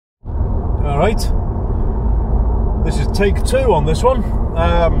Right, this is take 2 on this one.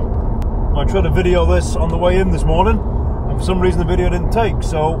 I tried to video this on the way in this morning, and for some reason the video didn't take,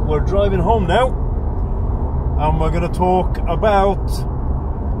 so we're driving home now, and we're going to talk about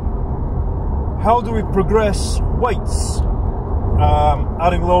how do we progress weights,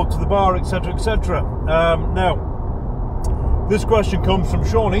 adding load to the bar, etc, etc. Now, this question comes from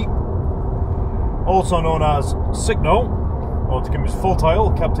Shawnee, also known as Sickno, or to give him his full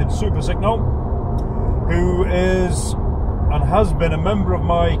title, Captain Super Sickno, who is and has been a member of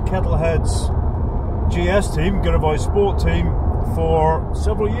my Kettleheads GS team, Guravoy Sport team, for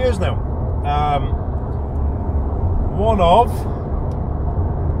several years now. One of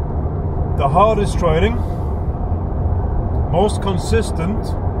the hardest training, most consistent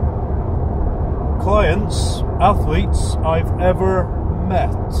clients, athletes I've ever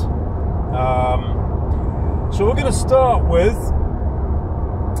met. So we're going to start with,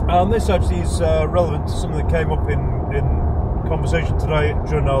 and this actually is relevant to something that came up in conversation today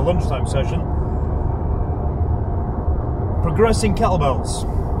during our lunchtime session, progressing kettlebells.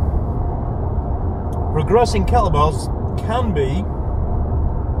 Progressing kettlebells can be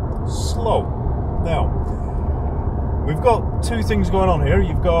slow. Now, we've got two things going on here.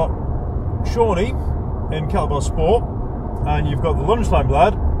 You've got Shawnee in Kettlebell Sport, and you've got the lunchtime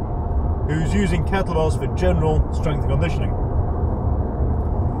lad who's using kettlebells for general strength and conditioning.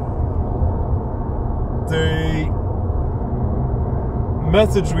 The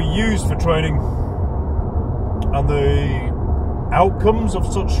methods we use for training and the outcomes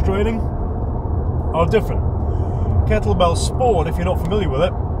of such training are different. Kettlebell sport, if you're not familiar with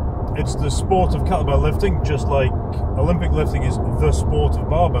it, it's the sport of kettlebell lifting, just like Olympic lifting is the sport of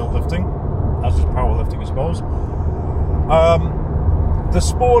barbell lifting, as is powerlifting, I suppose. The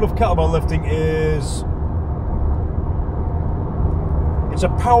sport of kettlebell lifting is, it's a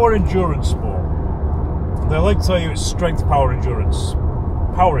power endurance sport. They like to tell you it's strength, power, endurance.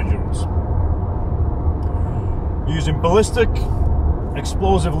 Power endurance. Using ballistic,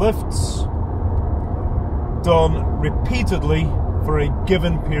 explosive lifts done repeatedly for a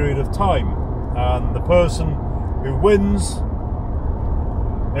given period of time. And the person who wins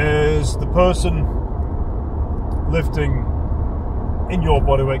is the person lifting in your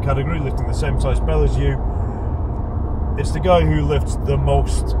bodyweight category, lifting the same size bell as you. It's the guy who lifts the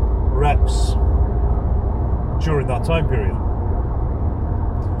most reps during that time period.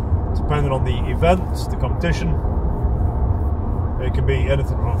 Depending on the event, the competition, it can be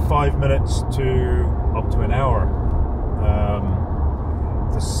anything from 5 minutes to up to an hour.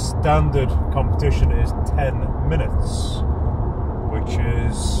 The standard competition is 10 minutes, which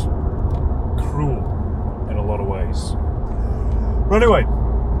is cruel in a lot of ways. But anyway,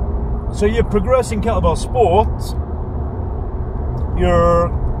 so you're progressing kettlebell sport, your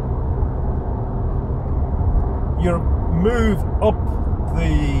move up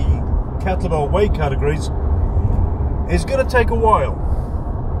the kettlebell weight categories is going to take a while,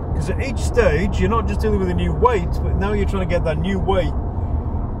 because at each stage you're not just dealing with a new weight, but now you're trying to get that new weight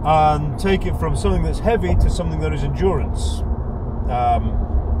and take it from something that's heavy to something that is endurance.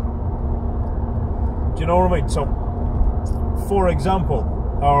 Do you know what I mean? So, for example,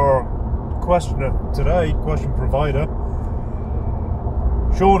 our questioner today, question provider,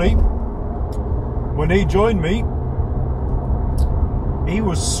 Shawnee, when he joined me, he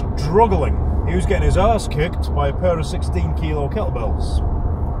was struggling. He was getting his ass kicked by a pair of 16 kilo kettlebells.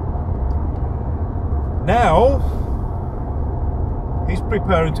 Now, he's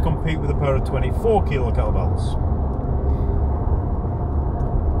preparing to compete with a pair of 24 kilo kettlebells.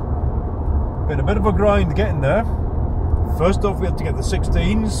 Been a bit of a grind getting there. First off, we had to get the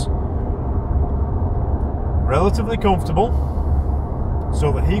 16s relatively comfortable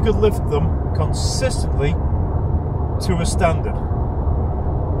so that he could lift them consistently to a standard.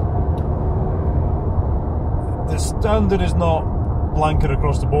 The standard is not blanket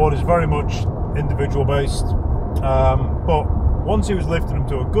across the board, it's very much individual based. But once he was lifting them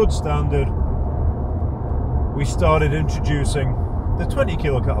to a good standard, we started introducing the 20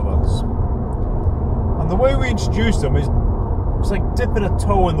 kilo kettlebells. And the way we introduced them is, it's like dipping a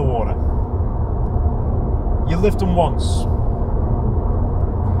toe in the water. You lift them once.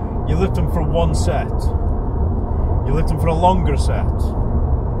 You lift them for one set. You lift them for a longer set.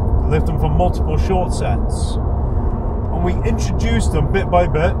 You lift them for multiple short sets. And we introduce them bit by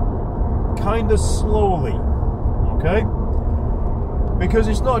bit, kind of slowly, okay? Because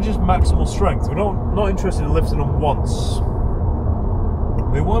it's not just maximal strength. We're not interested in lifting them once.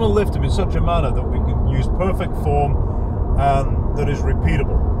 We want to lift them in such a manner that we can use perfect form and that is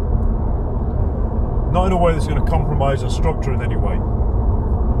repeatable. Not in a way that's going to compromise our structure in any way.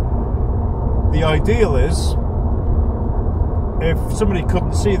 The ideal is, if somebody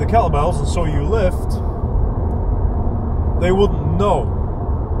couldn't see the kettlebells and saw you lift, they wouldn't know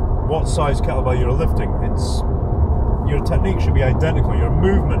what size kettlebell you're lifting. Your technique should be identical, your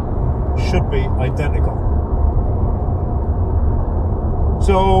movement should be identical.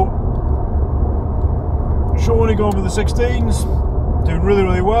 So, Sean only going for the 16s, doing really,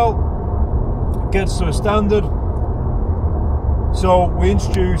 really well, gets to a standard. So we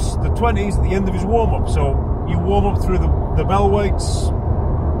introduce the 20s at the end of his warm-up. So you warm up through the bell weights,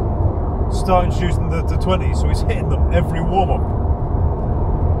 start introducing the 20s. So he's hitting them every warm-up.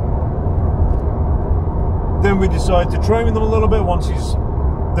 Then we decide to train them a little bit once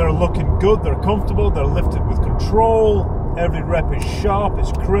they're looking good, they're comfortable, they're lifted with control, every rep is sharp,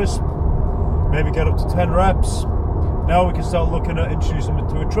 it's crisp, maybe get up to 10 reps. Now we can start looking at introducing them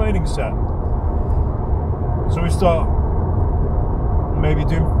into a training set. So we start maybe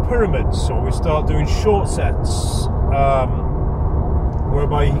doing pyramids, or we start doing short sets,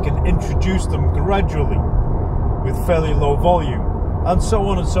 whereby he can introduce them gradually with fairly low volume, and so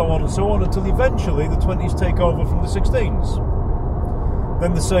on and so on and so on, until eventually the 20s take over from the 16s.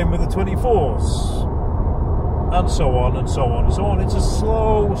 Then the same with the 24s, and so on and so on and so on. It's a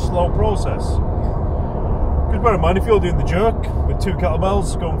slow, slow process. Because bear in mind, if you're doing the jerk with 2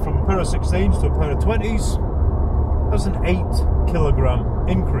 kettlebells, going from a pair of 16s to a pair of 20s, that's an 8 kilogram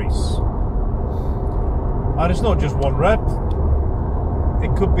increase. And it's not just 1 rep,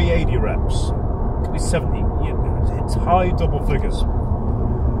 it could be 80 reps, it could be 70, it's high double figures.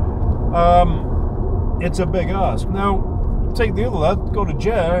 It's a big ask. Now, take the other lad, go to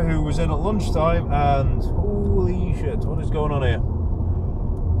Jer, who was in at lunchtime, and holy shit, what is going on here?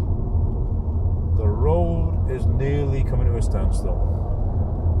 The road is nearly coming to a standstill.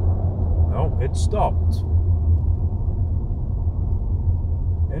 No, it stopped.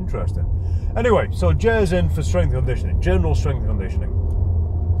 Interesting. Anyway, so Jer's in for strength conditioning, general strength conditioning.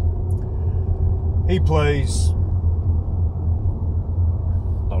 He plays,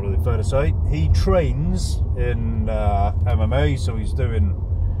 not really fair to say, he trains in MMA, so he's doing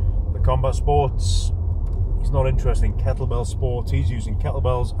the combat sports. He's not interested in kettlebell sports. He's using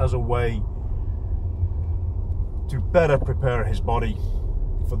kettlebells as a way to better prepare his body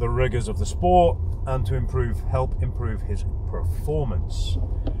for the rigors of the sport and to help improve his performance.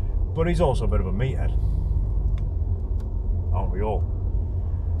 But he's also a bit of a meathead, aren't we all?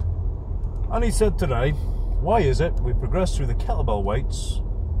 And he said today, why is it we progress through the kettlebell weights,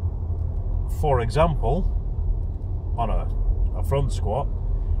 for example, on a front squat,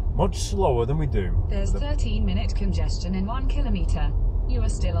 much slower than we do? There's 13-minute congestion in 1 kilometre. You are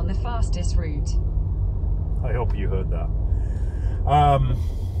still on the fastest route. I hope you heard that.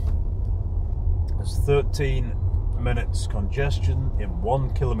 There's 13 minutes congestion in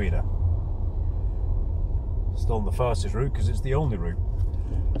 1 kilometre. Still on the fastest route because it's the only route.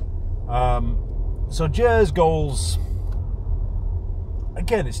 So Jer's goals,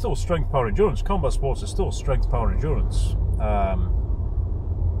 again, it's still strength, power, endurance. Combat sports are still strength, power, endurance.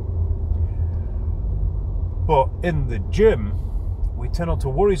 But in the gym, we tend not to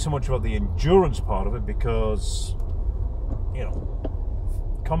worry so much about the endurance part of it because, you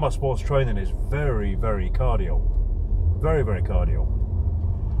know, combat sports training is very, very cardio. Very, very cardio.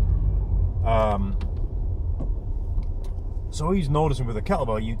 So he's noticing with a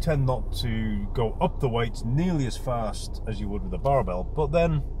kettlebell, you tend not to go up the weights nearly as fast as you would with a barbell. But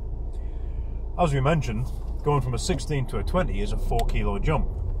then, as we mentioned, going from a 16 to a 20 is a 4 kilo jump.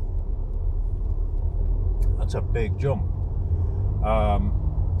 That's a big jump.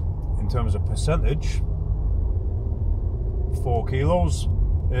 In terms of percentage, 4 kilos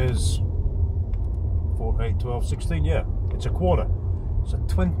is 4, 8, 12, 16, yeah, it's a quarter. It's a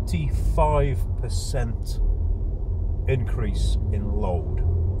 25% increase in load.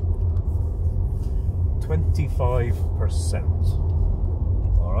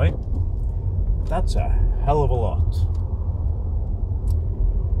 25%. Alright? That's a hell of a lot.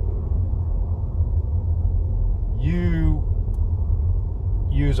 You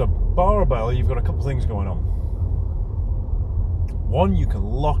use a barbell, you've got a couple of things going on. One, you can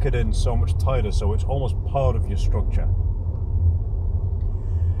lock it in so much tighter so it's almost part of your structure.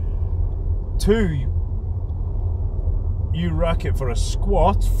 Two, you rack it for a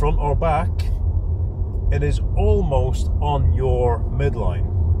squat, front or back, it is almost on your midline,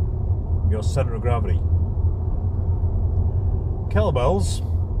 your center of gravity. Kettlebells,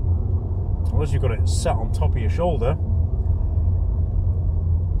 unless you've got it sat on top of your shoulder,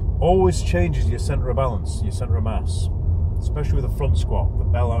 always changes your center of balance, your center of mass, especially with a front squat. The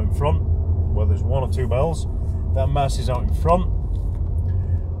bell out in front, where there's 1 or 2 bells, that mass is out in front.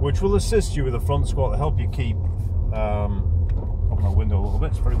 which will assist you with the front squat to help you keep, open my window a little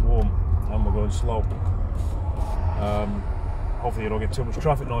bit, it's very warm and we're going slow. Hopefully you don't get too much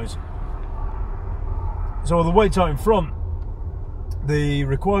traffic noise. So with the weights out in front, the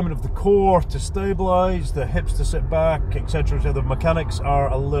requirement of the core to stabilise, the hips to sit back, etc. So the mechanics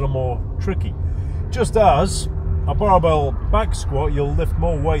are a little more tricky. Just as a barbell back squat, you'll lift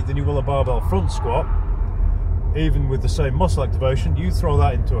more weight than you will a barbell front squat, even with the same muscle activation. You throw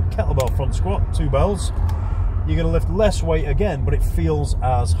that into a kettlebell front squat, 2 bells, you're going to lift less weight again, but it feels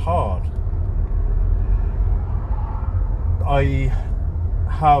as hard. I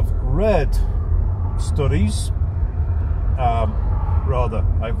have read studies,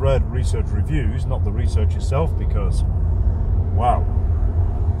 I've read research reviews, not the research itself, because, wow,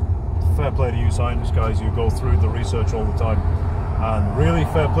 fair play to you scientists, guys, who go through the research all the time, and really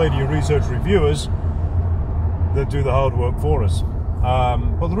fair play to your research reviewers that do the hard work for us.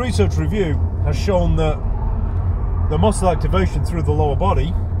 But the research review has shown that the muscle activation through the lower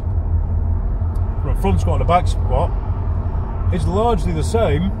body, from a front squat and a back squat, is largely the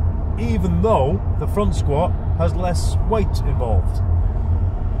same, even though the front squat has less weight involved.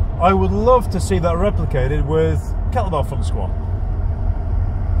 I would love to see that replicated with kettlebell front squat.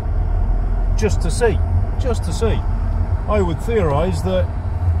 Just to see. I would theorise that,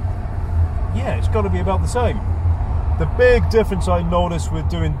 yeah, it's got to be about the same. The big difference I noticed with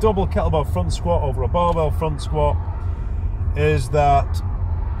doing double kettlebell front squat over a barbell front squat is that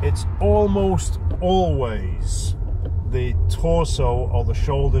it's almost always the torso or the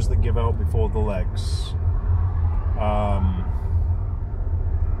shoulders that give out before the legs.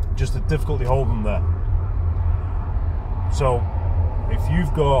 Just the difficulty holding there. So if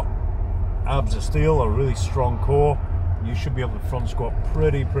you've got abs of steel, a really strong core, you should be able to front squat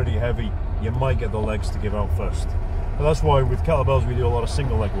pretty heavy. You might get the legs to give out first. But that's why with kettlebells we do a lot of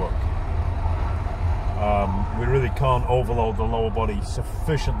single leg work. We really can't overload the lower body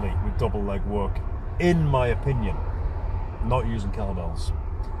sufficiently with double leg work, in my opinion, not using kettlebells.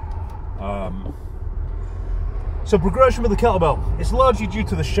 So progression with the kettlebell, it's largely due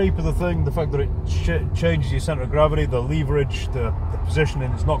to the shape of the thing, the fact that it changes your center of gravity, the leverage, the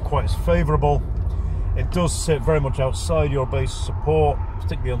positioning is not quite as favourable. It does sit very much outside your base of support,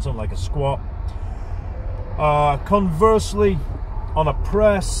 particularly on something like a squat. Conversely, on a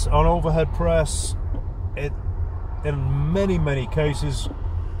press, on overhead press, in many cases,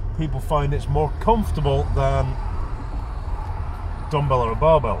 people find it's more comfortable than dumbbell or a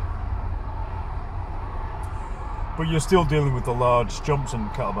barbell. But you're still dealing with the large jumps in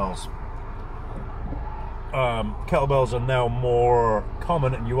kettlebells. Kettlebells are now more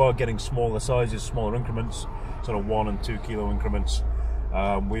common, and you are getting smaller sizes, smaller increments, sort of 1 and 2 kilo increments.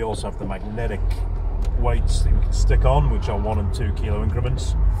 We also have the magnetic weights that you can stick on, which are 1 and 2 kilo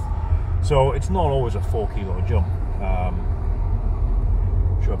increments. So it's not always a 4 kilo jump.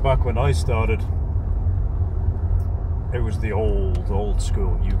 Sure, back when I started, it was the old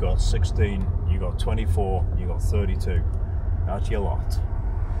school. You got 16, you got 24, you got 32. That's your lot.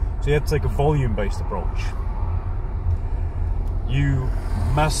 So you have to take a volume-based approach. You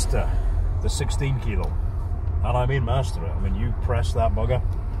master the 16 kilo, and I mean master it. I mean, you press that bugger,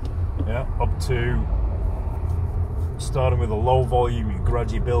 yeah, up to starting with a low volume. You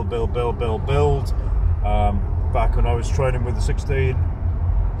gradually build. Back when I was training with the 16,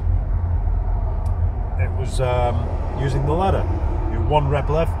 it was using the ladder. You do 1 rep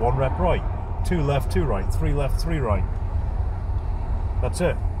left, 1 rep right, 2 left, 2 right, 3 left, 3 right. That's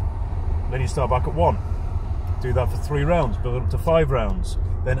it. Then you start back at 1. Do that for 3 rounds, build it up to 5 rounds.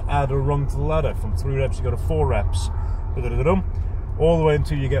 Then add a rung to the ladder. From 3 reps you go to 4 reps. All the way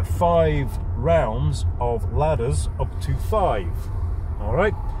until you get 5 rounds of ladders up to 5.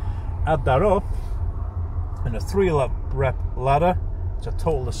 Alright? Add that up, and a 3 rep ladder, it's a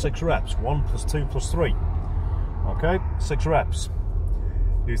total of 6 reps. 1 plus 2 plus 3. Okay? 6 reps.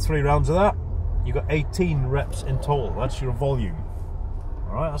 Do 3 rounds of that, you got 18 reps in total. That's your volume.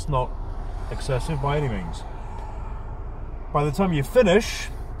 Alright? That's not excessive by any means. By the time you finish,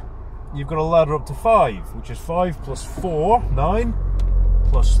 you've got a ladder up to 5, which is 5 plus 4, 9,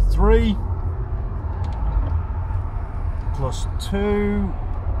 plus 3, plus 2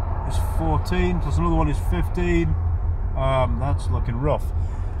 is 14, plus another one is 15. That's looking rough.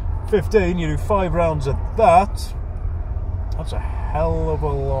 15, you do 5 rounds of that. That's a hell of a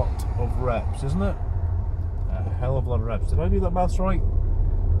lot of reps, isn't it? A hell of a lot of reps. Did I do that maths right?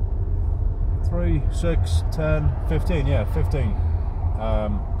 3, 6, 10, 15, yeah, 15.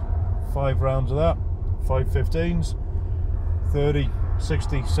 5 rounds of that, 5 15s, 30,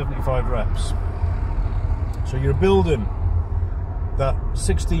 60, 75 reps. So you're building that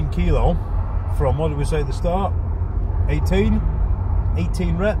 16 kilo from, what did we say at the start? 18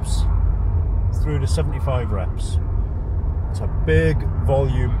 reps through to 75 reps. It's a big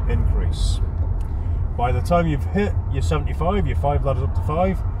volume increase. By the time you've hit your 75, your 5 ladders up to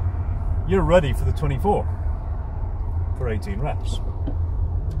 5, you're ready for the 24 for 18 reps.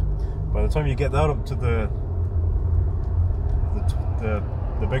 By the time you get that up to the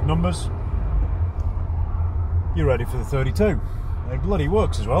big numbers, you're ready for the 32. It bloody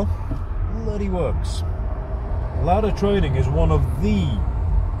works as well. Bloody works. Ladder training is one of the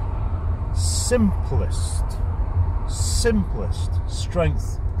simplest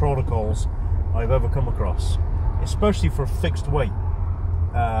strength protocols I've ever come across, especially for fixed weight.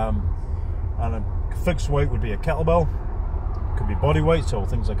 And a fixed weight would be a kettlebell, could be body weight, so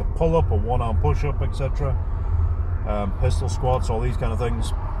things like a pull-up, a one-arm push-up, etc. Pistol squats, all these kind of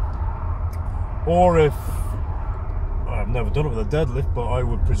things. Or if, I've never done it with a deadlift, but I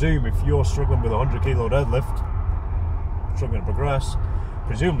would presume if you're struggling with a 100 kilo deadlift, struggling to progress,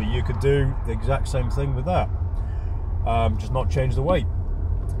 presumably you could do the exact same thing with that. Just not change the weight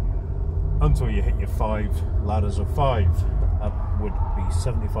until you hit your 5 ladders of 5. That would be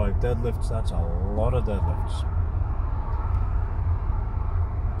 75 deadlifts. That's a lot of deadlifts.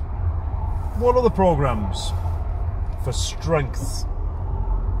 What other programs for strength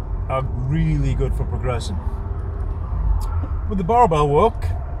are really good for progressing? With the barbell work,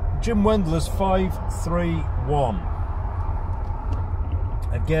 Jim Wendler's 5-3-1.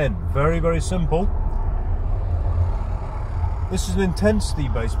 Again, very, very simple. This is an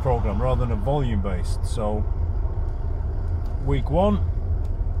intensity-based program rather than a volume-based. So, week 1,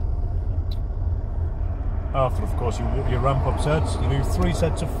 after of course your ramp-up sets, you do 3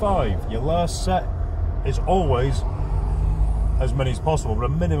 sets of 5. Your last set is always as many as possible, but a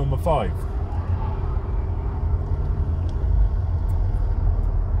minimum of 5.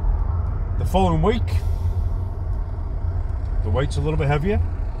 The following week, the weight's a little bit heavier,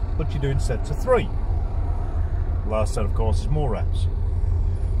 but you're doing sets of 3. Last set, of course, is more reps.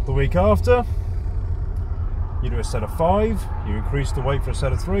 The week after, you do a set of 5, you increase the weight for a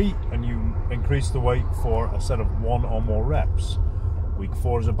set of 3, and you increase the weight for a set of 1 or more reps. Week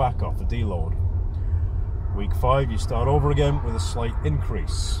 4 is a back off, a deload. Week 5, you start over again with a slight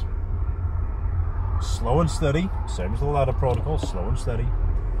increase. Slow and steady, same as the ladder protocol, slow and steady.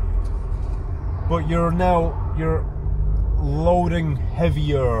 But you're loading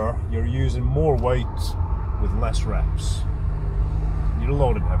heavier, you're using more weight with less reps. You're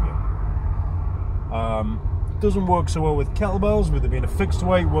loading heavier. Doesn't work so well with kettlebells, with it being a fixed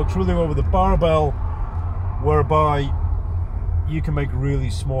weight. Works really well with the barbell, whereby you can make really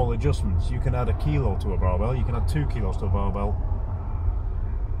small adjustments. You can add a kilo to a barbell, you can add 2 kilos to a barbell.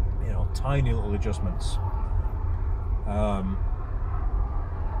 You know, tiny little adjustments.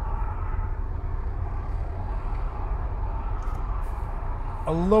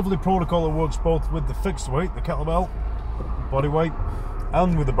 A lovely protocol that works both with the fixed weight, the kettlebell, body weight,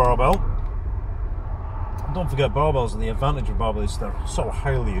 and with the barbell. And don't forget, barbells, and the advantage of barbell is they're so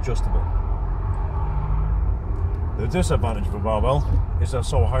highly adjustable. The disadvantage of a barbell is they're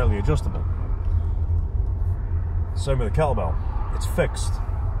so highly adjustable. Same with the kettlebell, it's fixed.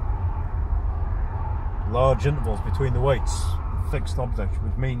 Large intervals between the weights, fixed objects,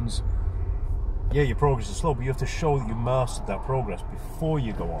 which means, yeah, your progress is slow, but you have to show that you mastered that progress before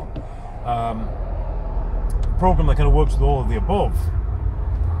you go on. A program that kind of works with all of the above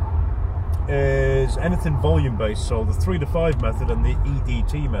is anything volume based, so the 3 to 5 method and the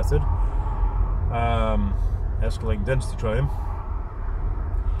EDT method, escalating density training.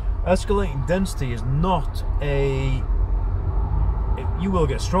 Escalating density is not you will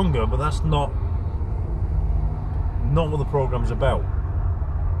get stronger, but that's not what the program's about.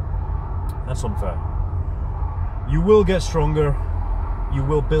 That's unfair. You will get stronger, you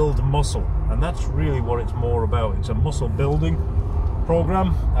will build muscle, and that's really what it's more about. It's a muscle building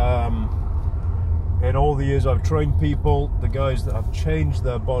program. In all the years I've trained people, the guys that have changed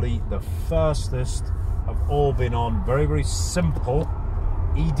their body the fastest have all been on very, very simple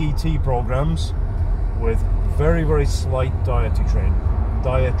EDT programs with very, very slight dietary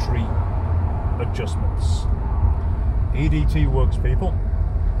adjustments. EDT works, people.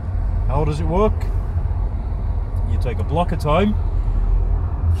 How does it work? You take a block of time,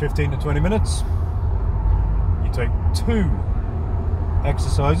 15 to 20 minutes. You take 2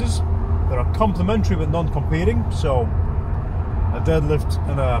 exercises that are complementary but non-competing. So a deadlift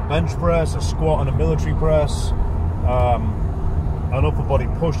and a bench press, a squat and a military press, an upper body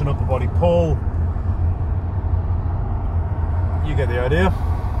push and upper body pull. You get the idea.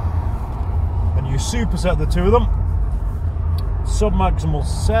 And you superset the 2 of them. sub-maximal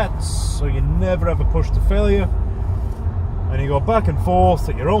sets, so you never ever push to failure. And you go back and forth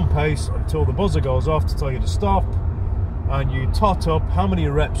at your own pace until the buzzer goes off to tell you to stop. And you tot up how many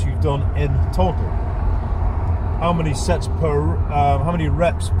reps you've done in total. How many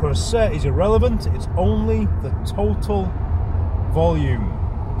reps per set is irrelevant. It's only the total volume.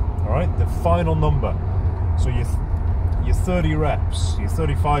 All right, the final number. So your 30 reps, your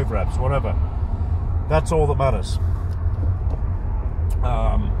 35 reps, whatever. That's all that matters.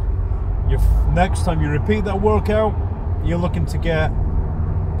 Next time you repeat that workout, you're looking to get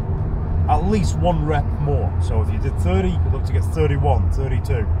at least 1 rep more. So if you did 30, you look to get 31,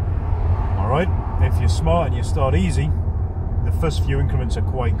 32. All right. If you're smart and you start easy, the first few increments are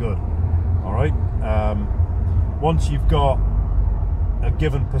quite good. All right. Once you've got a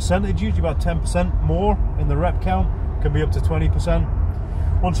given percentage, usually about 10% more in the rep count, can be up to 20%.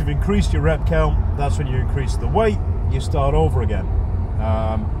 Once you've increased your rep count, that's when you increase the weight. You start over again.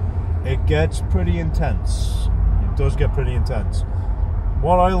 It gets pretty intense. It does get pretty intense.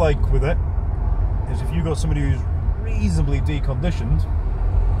 What I like with it is if you've got somebody who's reasonably deconditioned,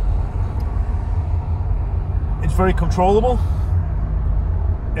 it's very controllable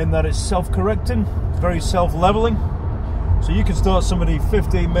in that it's self-correcting, it's very self-leveling. So you can start somebody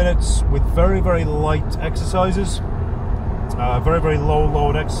 15 minutes with very, very light exercises, very, very low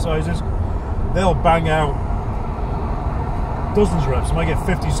load exercises. They'll bang out dozens of reps. You might get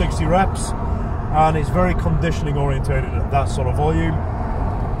 50, 60 reps, and it's very conditioning orientated at that sort of volume.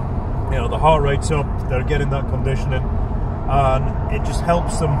 You know, the heart rate's up, they're getting that conditioning, and it just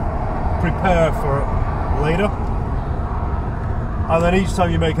helps them prepare for later. And then each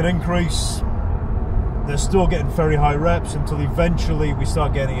time you make an increase, they're still getting very high reps until eventually we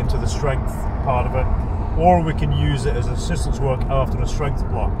start getting into the strength part of it, or we can use it as assistance work after a strength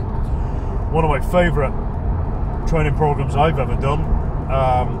block. One of my favorite training programs I've ever done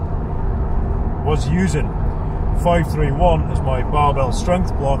was using 531 as my barbell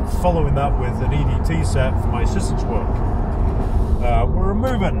strength block, following that with an EDT set for my assistance work. We're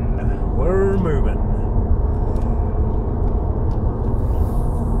moving.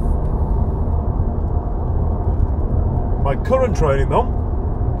 My current training though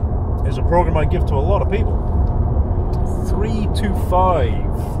is a program I give to a lot of people. 3 to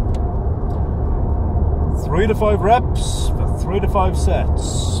 5. 3 to 5 reps for 3 to 5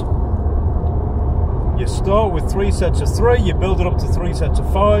 sets. You start with 3 sets of 3, you build it up to 3 sets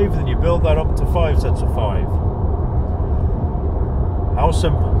of 5, then you build that up to 5 sets of 5. How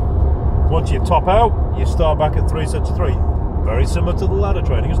simple. Once you top out, you start back at 3 sets of 3. Very similar to the ladder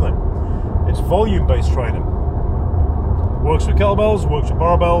training, isn't it? It's volume-based training. Works with kettlebells, works with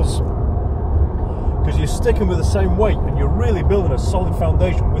barbells, because you're sticking with the same weight and you're really building a solid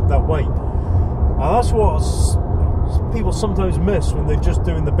foundation with that weight. And that's what people sometimes miss when they're just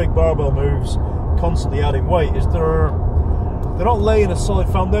doing the big barbell moves, constantly adding weight, is they're not laying a solid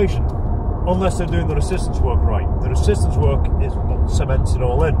foundation unless they're doing their assistance work right. Their assistance work is what cements it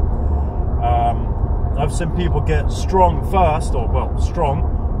all in. I've seen people get strong fast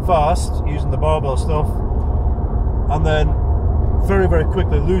using the barbell stuff, and then very, very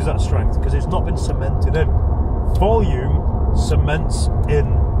quickly lose that strength because it's not been cemented in. Volume cements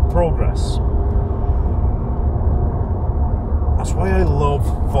in progress. That's why I love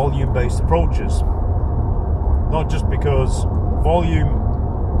volume-based approaches. Not just because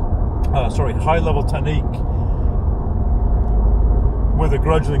high-level technique with a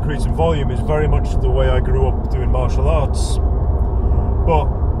gradual increase in volume is very much the way I grew up doing martial arts. But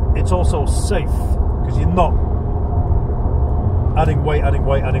it's also safe because you're not adding weight,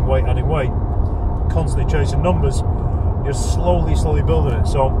 constantly chasing numbers. You're slowly building it.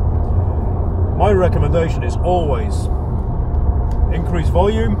 So my recommendation is always increase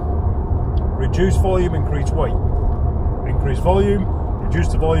volume, reduce volume, increase weight. Increase volume, reduce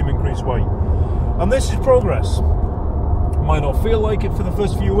the volume, increase weight. And this is progress. Might not feel like it for the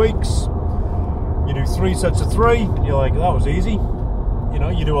first few weeks. You do 3 sets of 3, and you're like, that was easy. You know,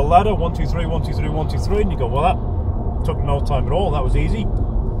 you do a ladder, 1, 2, 3, 1, 2, 3, 1, 2, 3, and you go, well, that took no time at all, that was easy.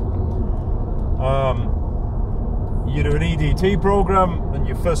 You do an EDT program, and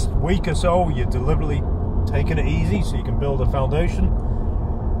your first week or so, you're deliberately taking it easy so you can build a foundation.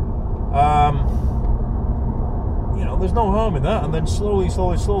 You know, there's no harm in that, and then slowly it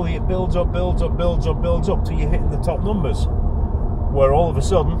builds up till you're hitting the top numbers, where all of a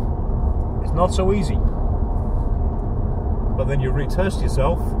sudden it's not so easy. But then you retest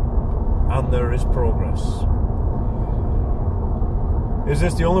yourself and there is progress. Is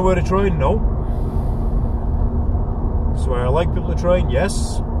this the only way to train? No. So I like people to train,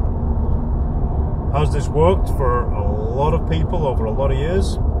 yes. Has this worked for a lot of people over a lot of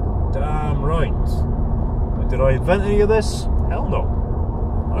years? Damn right. But did I invent any of this? Hell no.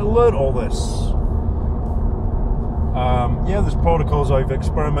 I learned all this. Yeah, there's protocols I've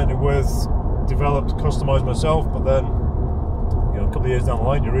experimented with, developed, customized myself, but then, you know, a couple of years down the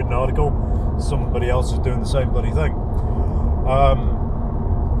line, you read an article, somebody else is doing the same bloody thing.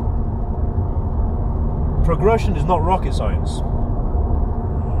 Progression is not rocket science.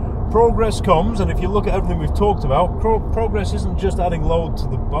 Progress comes, and if you look at everything we've talked about, progress isn't just adding load to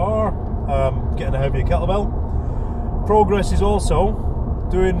the bar, getting a heavier kettlebell. Progress is also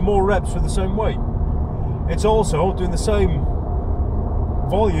doing more reps with the same weight. It's also doing the same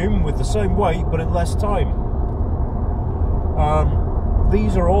volume with the same weight, but in less time.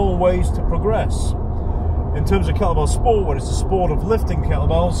 These are all ways to progress. In terms of kettlebell sport, where it's a sport of lifting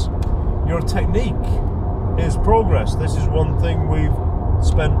kettlebells, your technique is progress. This is one thing we've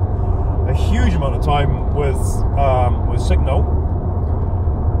spent a huge amount of time with Signo.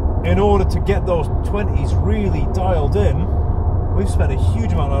 In order to get those 20s really dialed in, we've spent a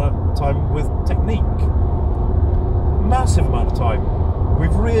huge amount of time with technique. Massive amount of time.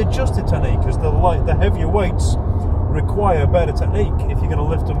 We've readjusted technique because the heavier weights require better technique if you're going to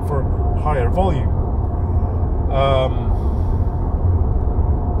lift them for higher volume.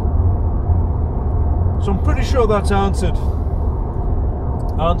 So I'm pretty sure that's answered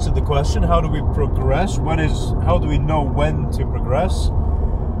the question. How do we progress? How do we know when to progress?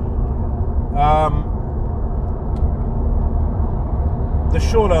 The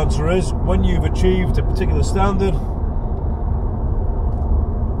short answer is when you've achieved a particular standard,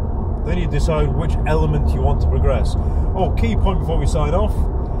 then you decide which element you want to progress. Oh, key point before we sign off,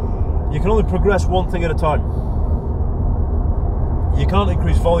 you can only progress one thing at a time. You can't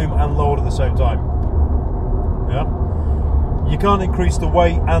increase volume and load at the same time. Yeah? You can't increase the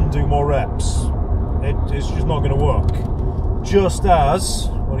weight and do more reps. It's just not going to work. Just as,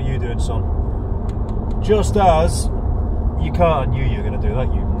 what are you doing, son? Just as you can't, I knew you were going to do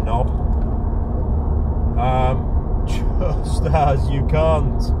that, you knob. Just as you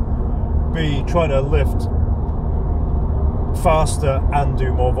can't be trying to lift faster and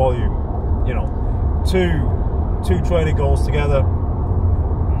do more volume. You know, two training goals together,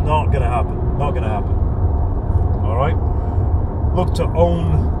 not going to happen. Not going to happen. All right? Look to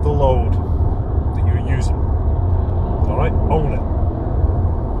own the load that you're using. All right? Own it.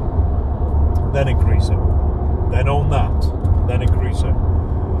 Then increase it. Then own that. Then increase it.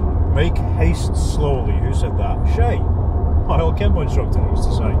 Make haste slowly. Who said that? Shay, my old Kempo instructor, used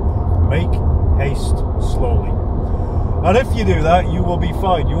to say. Make haste slowly. And if you do that, you will be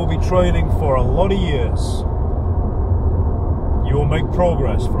fine. You will be training for a lot of years. You will make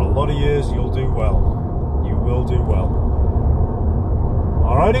progress for a lot of years. You'll do well. You will do well.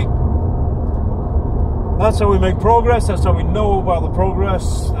 Alrighty? That's how we make progress. That's how we know about the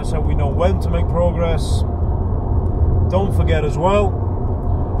progress. That's how we know when to make progress. Don't forget as well,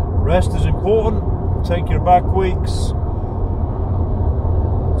 rest is important. Take your back weeks.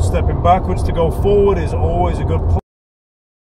 Stepping backwards to go forward is always a good